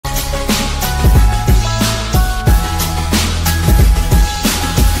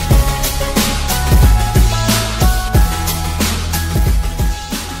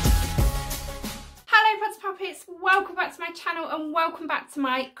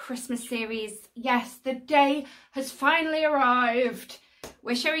DIY Christmas series. Yes, the day has finally arrived.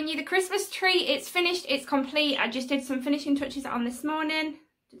 We're showing you the Christmas tree. It's finished, it's complete. I just did some finishing touches on this morning.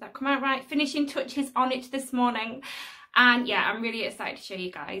 Did that come out right? Finishing touches on it this morning. And yeah, I'm really excited to show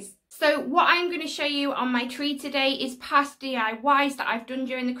you guys. So what I'm going to show you on my tree today is past DIYs that I've done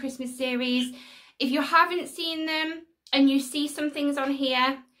during the Christmas series. If you haven't seen them and you see some things on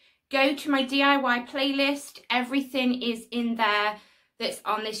here, go to my DIY playlist. Everything is in there that's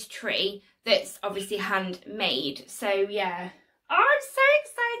on this tree that's obviously handmade. So yeah. Oh, I'm so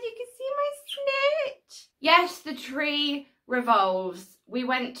excited. You can see my snitch. Yes, the tree revolves. We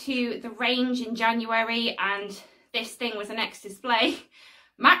went to the range in January and this thing was a next display.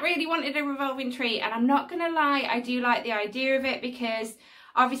 Matt really wanted a revolving tree, and I'm not going to lie, I do like the idea of it because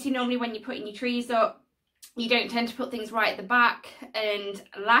obviously normally when you're putting your trees up, you don't tend to put things right at the back. And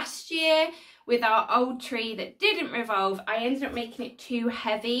last year with our old tree that didn't revolve, I ended up making it too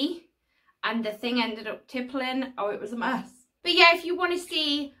heavy and the thing ended up tippling. Oh, it was a mess. But yeah, if you want to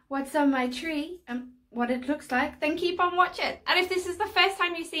see what's on my tree and what it looks like, then keep on watching. And if this is the first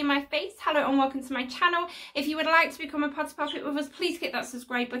time you see my face, hello and welcome to my channel. If you would like to become a Poppet with us, please hit that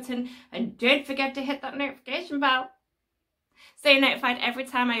subscribe button and don't forget to hit that notification bell so you're notified every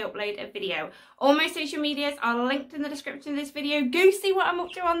time I upload a video. All my social medias are linked in the description of this video. Go see what I'm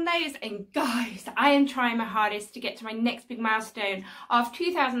up to on those. And guys, I am trying my hardest to get to my next big milestone of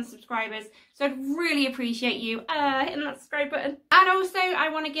 2,000 subscribers. So I'd really appreciate you hitting that subscribe button. And also, I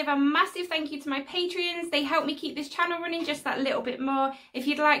want to give a massive thank you to my Patreons. They help me keep this channel running just that little bit more. If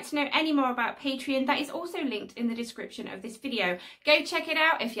you'd like to know any more about Patreon, that is also linked in the description of this video. Go check it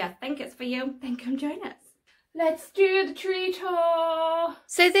out. If you think it's for you, then come join us. Let's do the tree tour.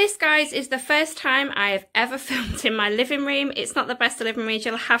 So this, guys, is the first time I have ever filmed in my living room. It's not the best of living rooms.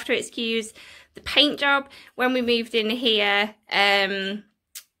 You'll have to excuse the paint job. When we moved in here,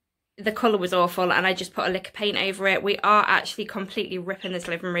 the colour was awful and I just put a lick of paint over it. We are actually completely ripping this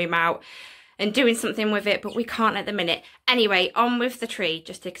living room out and doing something with it, but we can't at the minute. Anyway, on with the tree.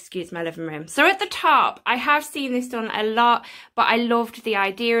 Just excuse my living room. So at the top, I have seen this done a lot, but I loved the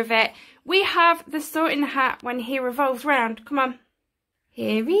idea of it. We have the sorting hat when he revolves round. Come on.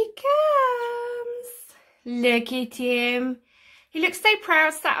 Here he comes. Look at him. He looks so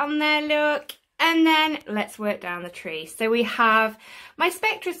proud sat on there, look. And then let's work down the tree. So we have my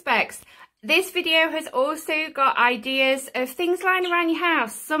Spectra specs. This video has also got ideas of things lying around your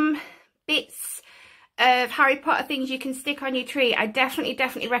house. Some bits of Harry Potter things you can stick on your tree. I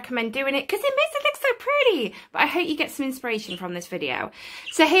definitely recommend doing it because it makes it look so pretty. But I hope you get some inspiration from this video.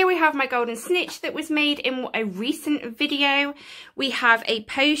 So here we have my golden snitch that was made in a recent video. We have a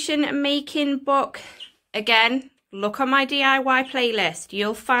potion making book. Again, look on my DIY playlist.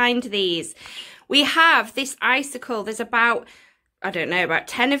 You'll find these. We have this icicle. There's about, I don't know, about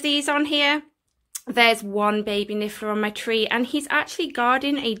 10 of these on here. There's one baby niffler on my tree and he's actually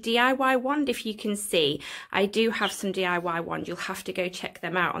guarding a DIY wand, if you can see. I do have some DIY wands. You'll have to go check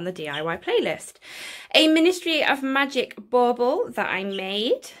them out on the DIY playlist. A Ministry of Magic bauble that I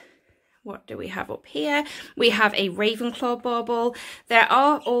made. What do we have up here? We have a Ravenclaw bauble. There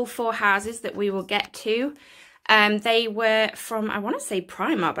are all 4 houses that we will get to. They were from, I want to say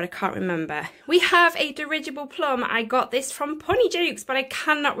Primark, but I can't remember. We have a dirigible plum. I got this from Pony Jokes, but I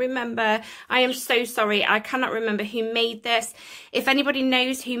cannot remember. I am so sorry. I cannot remember who made this. If anybody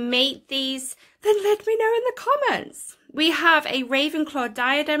knows who made these, then let me know in the comments. We have a Ravenclaw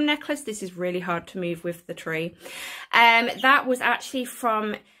diadem necklace. This is really hard to move with the tree. That was actually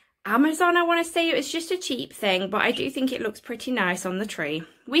from Amazon, I want to say. It was just a cheap thing, but I do think it looks pretty nice on the tree.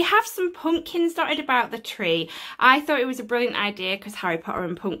 We have some pumpkins dotted about the tree. I thought it was a brilliant idea because Harry Potter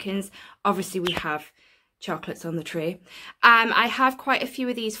and pumpkins. Obviously, we have chocolates on the tree. I have quite a few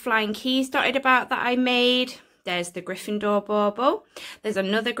of these flying keys dotted about that I made. There's the Gryffindor bauble. There's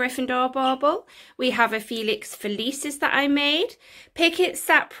another Gryffindor bauble. We have a Felix Felicis that I made. Pickett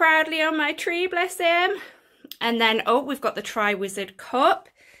sat proudly on my tree, bless him. And then, oh, we've got the Triwizard Cup.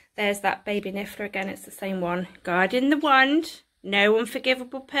 There's that baby niffler again. It's the same one. Guarding the wand. No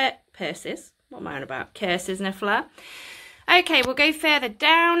unforgivable curses. What am I on about? Curses, niffler. Okay, we'll go further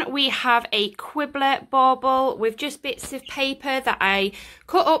down. We have a Quibbler bauble with just bits of paper that I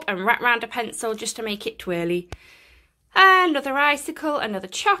cut up and wrap around a pencil just to make it twirly. Another icicle, another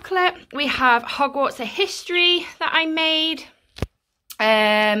chocolate. We have Hogwarts A History that I made.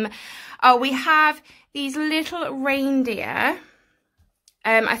 Oh, we have these little reindeer.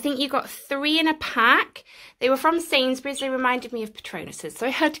 I think you got 3 in a pack. They were from Sainsbury's. They reminded me of Patronuses, so I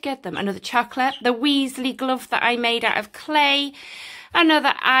had to get them. Another chocolate. The Weasley glove that I made out of clay.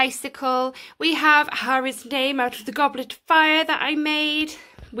 Another icicle. We have Harry's name out of the Goblet of Fire that I made.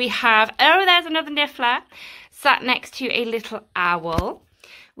 We have, oh, there's another niffler sat next to a little owl.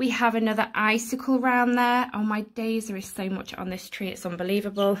 We have another icicle round there. Oh my days, there is so much on this tree, it's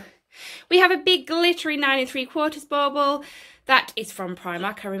unbelievable. We have a big glittery 9 3/4 bauble. That is from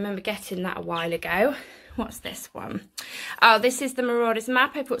Primark. I remember getting that a while ago. What's this one? Oh, this is the Marauders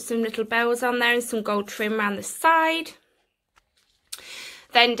map. I put some little bells on there and some gold trim around the side.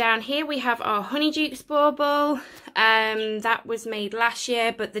 Then down here we have our Honeydukes bauble. That was made last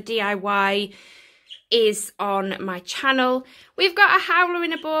year, but the DIY is on my channel. We've got a howler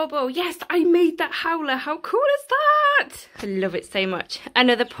in a bauble. Yes, I made that howler. How cool is that? I love it so much.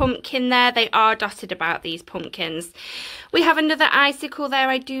 Another pumpkin there. They are dotted about, these pumpkins. We have another icicle there.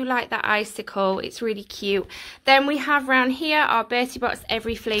 I do like that icicle. It's really cute. Then we have round here our Bertie Bott's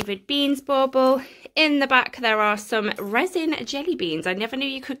Every Flavoured Beans bauble. In the back there are some resin jelly beans. I never knew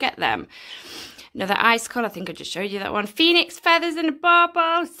you could get them. Another icicle, I think I just showed you that one. Phoenix feathers in a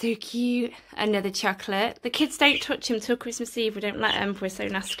bauble, so cute. Another chocolate. The kids don't touch them till Christmas Eve, we don't let them, we're so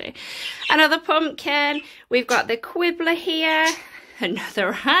nasty. Another pumpkin. We've got the quibbler here.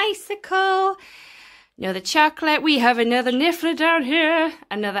 Another icicle. Another chocolate. We have another niffler down here.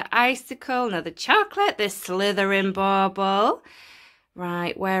 Another icicle, another chocolate. The Slytherin bauble.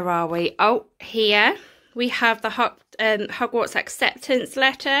 Right, where are we? Oh, here. We have the Hogwarts acceptance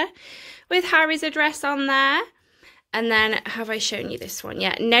letter with Harry's address on there. And then, have I shown you this one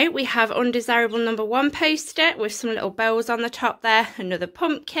yet? No, we have undesirable number 1 poster with some little bows on the top there. Another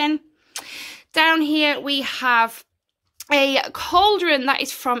pumpkin. Down here we have a cauldron that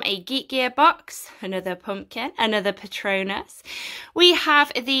is from a Geek Gear box. Another pumpkin. Another Patronus. We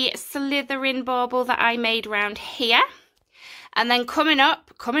have the Slytherin bauble that I made round here. And then coming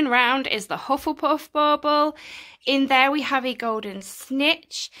round is the Hufflepuff bauble. In there we have a golden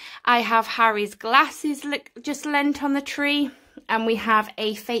snitch. I have Harry's glasses just lent on the tree. And we have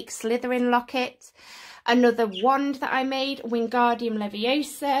a fake Slytherin locket. Another wand that I made, Wingardium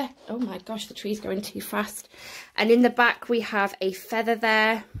Leviosa. Oh my gosh, the tree's going too fast. And in the back we have a feather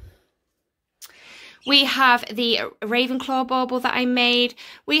there. We have the Ravenclaw bauble that I made.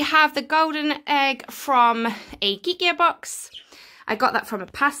 We have the golden egg from a Geek Gear box. I got that from a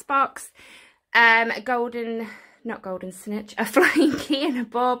pass box. Not golden snitch, a flying key and a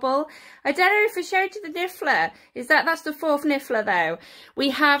bauble. I don't know if I showed you the niffler. That's the 4th niffler though.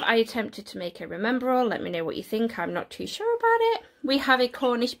 I attempted to make a remember-all. Let me know what you think. I'm not too sure about it. We have a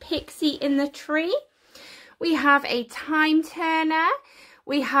Cornish pixie in the tree. We have a time turner.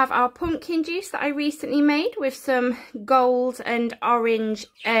 We have our pumpkin juice that I recently made with some gold and orange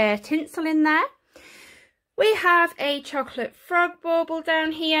tinsel in there. We have a chocolate frog bauble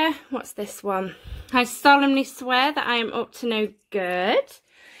down here. What's this one? I solemnly swear that I am up to no good.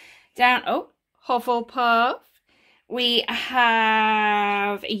 Hufflepuff. We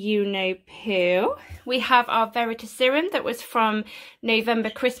have You-Know-Pooh. We have our Veritaserum that was from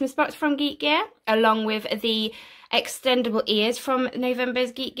November Christmas box from Geek Gear, along with the extendable ears from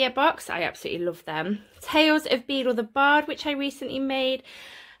November's Geek Gear box. I absolutely love them. Tales of Beedle the Bard, which I recently made.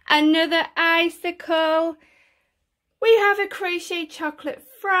 Another icicle. We have a crochet chocolate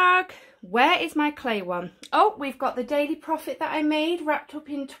frog. Where is my clay one? Oh, we've got the Daily Prophet that I made wrapped up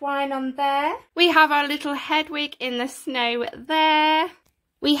in twine on there. We have our little Hedwig in the snow there.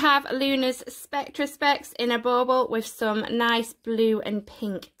 We have Luna's Spectra Specs in a bauble with some nice blue and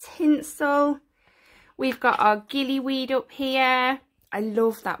pink tinsel. We've got our gillyweed up here. I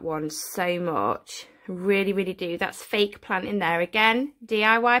love that one so much. Really, really do. That's fake plant in there again.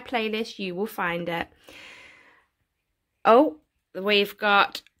 DIY playlist, you will find it. Oh, we've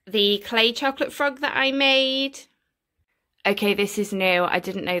got the clay chocolate frog that I made. Okay, this is new. I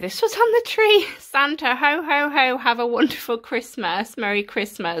didn't know this was on the tree. Santa, ho, ho, ho, have a wonderful Christmas. Merry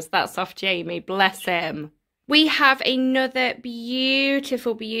Christmas. That's off Jamie. Bless him. We have another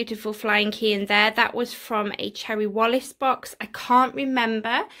beautiful, beautiful flying key in there. That was from a Cherry Wallace box. I can't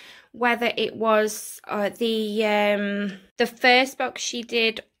remember whether it was the first box she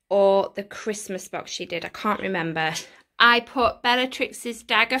did or the Christmas box she did. I can't remember. I put Bellatrix's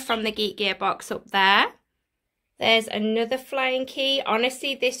dagger from the Geek Gear box up there. There's another flying key.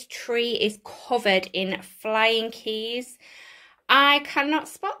 Honestly, this tree is covered in flying keys. I cannot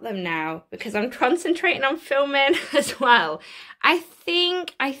spot them now because I'm concentrating on filming as well. I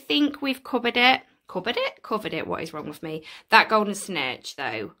think we've covered it. Covered it? What is wrong with me? That golden snitch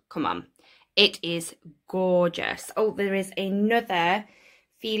though, come on. It is gorgeous. Oh, there is another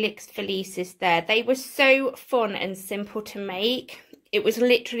Felix Felicis there. They were so fun and simple to make. It was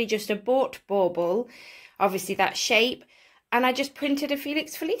literally just a bought bauble, obviously that shape, and I just printed a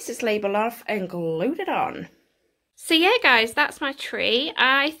Felix Felicis label off and glued it on. So yeah guys, that's my tree.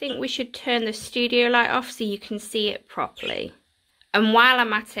 I think we should turn the studio light off so you can see it properly. And while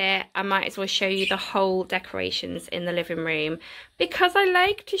I'm at it, I might as well show you the whole decorations in the living room because I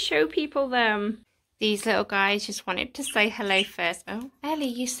like to show people them. These little guys just wanted to say hello first. Oh, Ellie,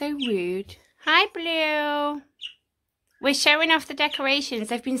 you're so rude. Hi, Blue. We're showing off the decorations.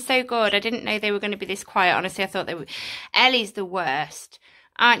 They've been so good. I didn't know they were going to be this quiet. Honestly, I thought they were. Ellie's the worst.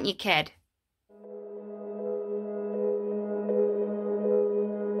 Aren't you, kid?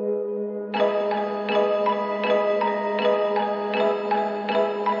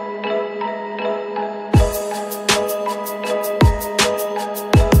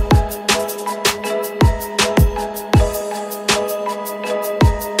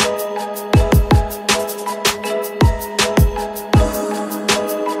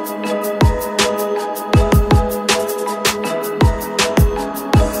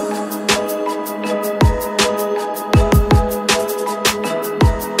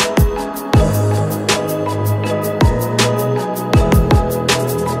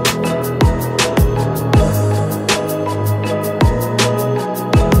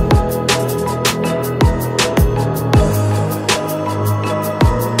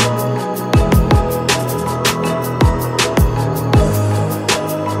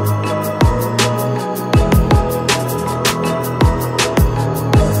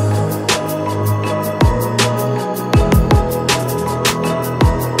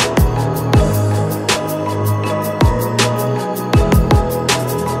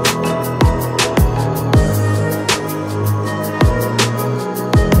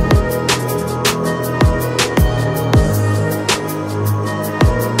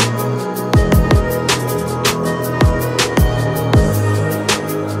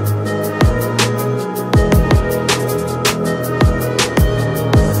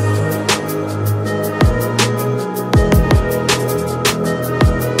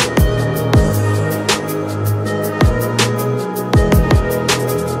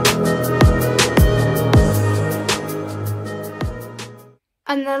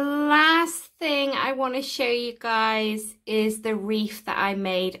 And the last thing I want to show you guys is the wreath that I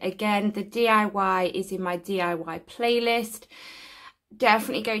made. Again, the DIY is in my DIY playlist.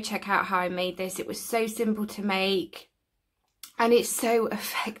 Definitely go check out how I made this. It was so simple to make and it's so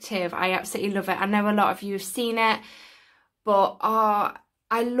effective. I absolutely love it. I know a lot of you have seen it, but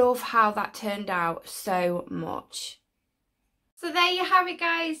I love how that turned out so much. So there you have it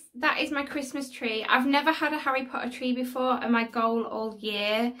guys, that is my Christmas tree. I've never had a Harry Potter tree before and my goal all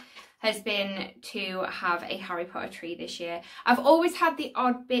year has been to have a Harry Potter tree this year. I've always had the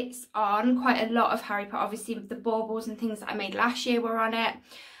odd bits on, quite a lot of Harry Potter, obviously the baubles and things that I made last year were on it,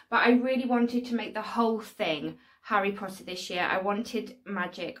 but I really wanted to make the whole thing Harry Potter this year. I wanted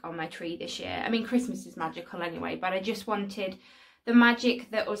magic on my tree this year. I mean, Christmas is magical anyway, but I just wanted the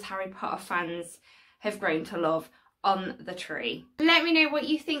magic that us Harry Potter fans have grown to love on the tree. Let me know what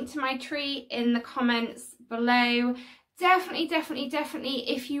you think to my tree in the comments below. Definitely,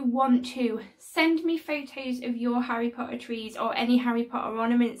 if you want to, send me photos of your Harry Potter trees or any Harry Potter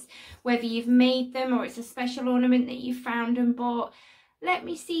ornaments, whether you've made them or it's a special ornament that you found and bought. Let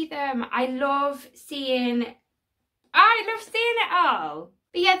me see them. I love seeing it all.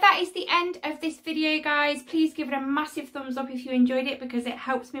 But yeah, that is the end of this video, guys. Please give it a massive thumbs up if you enjoyed it because it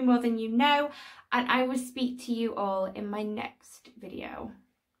helps me more than you know. And I will speak to you all in my next video.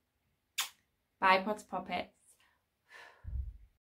 Bye, Poppets.